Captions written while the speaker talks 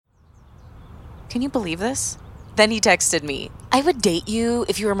Can you believe this? Then he texted me, I would date you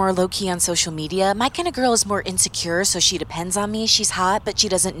if you were more low-key on social media. My kind of girl is more insecure, so she depends on me. She's hot, but she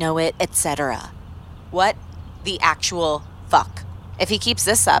doesn't know it, etc. What the actual fuck? If he keeps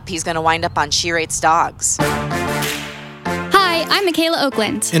this up, he's gonna wind up on She Rates Dogs. Hi, I'm Michaela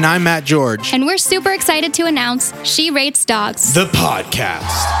Oakland. And I'm Matt George. And we're super excited to announce She Rates Dogs, the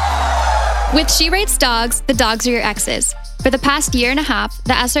podcast. With She Rates Dogs, the dogs are your exes. For the past year and a half,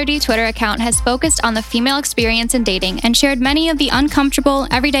 the SRD Twitter account has focused on the female experience in dating and shared many of the uncomfortable,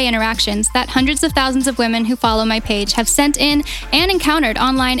 everyday interactions that hundreds of thousands of women who follow my page have sent in and encountered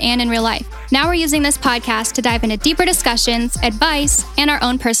online and in real life. Now we're using this podcast to dive into deeper discussions, advice, and our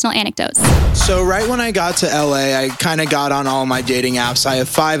own personal anecdotes. So right when I got to LA, I kind of got on all my dating apps. I have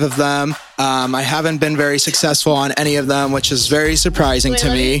 5 of them. I haven't been very successful on any of them, which is very surprising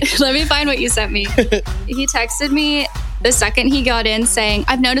to me. Let me find what you sent me. He texted me the second he got in saying,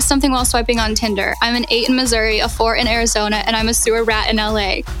 I've noticed something while swiping on Tinder. I'm an 8 in Missouri, a 4 in Arizona, and I'm a sewer rat in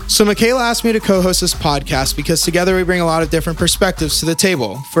LA. So Michaela asked me to co-host this podcast because together we bring a lot of different perspectives to the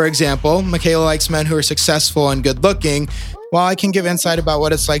table. For example, Michaela likes men who are successful and good looking, while I can give insight about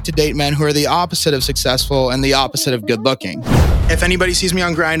what it's like to date men who are the opposite of successful and the opposite of good looking. If anybody sees me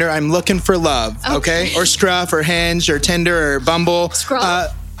on Grindr, I'm looking for love, okay? Or Scruff, or Hinge, or Tinder, or Bumble.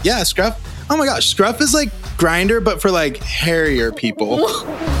 Scruff? Yeah, Scruff. Oh my gosh, Scruff is like Grindr, but for like hairier people.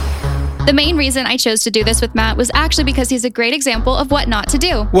 The main reason I chose to do this with Matt was actually because he's a great example of what not to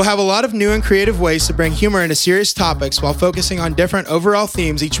do. We'll have a lot of new and creative ways to bring humor into serious topics while focusing on different overall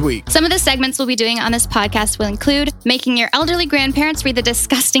themes each week. Some of the segments we'll be doing on this podcast will include making your elderly grandparents read the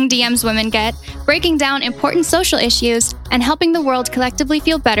disgusting DMs women get, breaking down important social issues, and helping the world collectively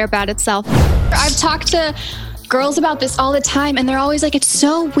feel better about itself. I've talked to girls about this all the time, and they're always like, it's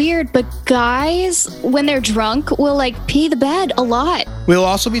so weird, but guys, when they're drunk, will like pee the bed a lot. We'll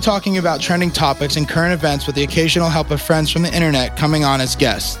also be talking about trending topics and current events with the occasional help of friends from the internet coming on as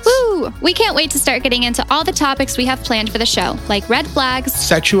guests. Woo! We can't wait to start getting into all the topics we have planned for the show, like red flags,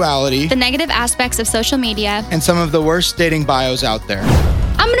 sexuality, the negative aspects of social media, and some of the worst dating bios out there.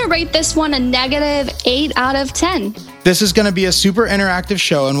 I'm gonna rate this one a negative 8 out of 10. This is going to be a super interactive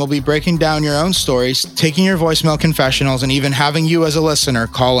show, and we'll be breaking down your own stories, taking your voicemail confessionals, and even having you as a listener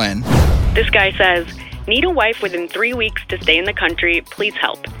call in. This guy says, need a wife within 3 weeks to stay in the country, please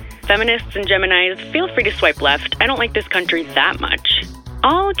help. Feminists and Geminis, feel free to swipe left. I don't like this country that much.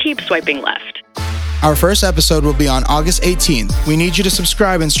 I'll keep swiping left. Our first episode will be on August 18th. We need you to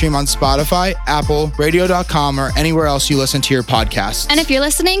subscribe and stream on Spotify, Apple, radio.com, or anywhere else you listen to your podcasts. And if you're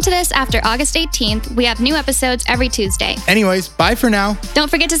listening to this after August 18th, we have new episodes every Tuesday. Anyways, bye for now.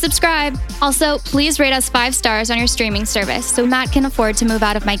 Don't forget to subscribe. Also, please rate us 5 stars on your streaming service so Matt can afford to move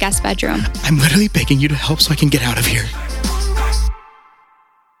out of my guest bedroom. I'm literally begging you to help so I can get out of here.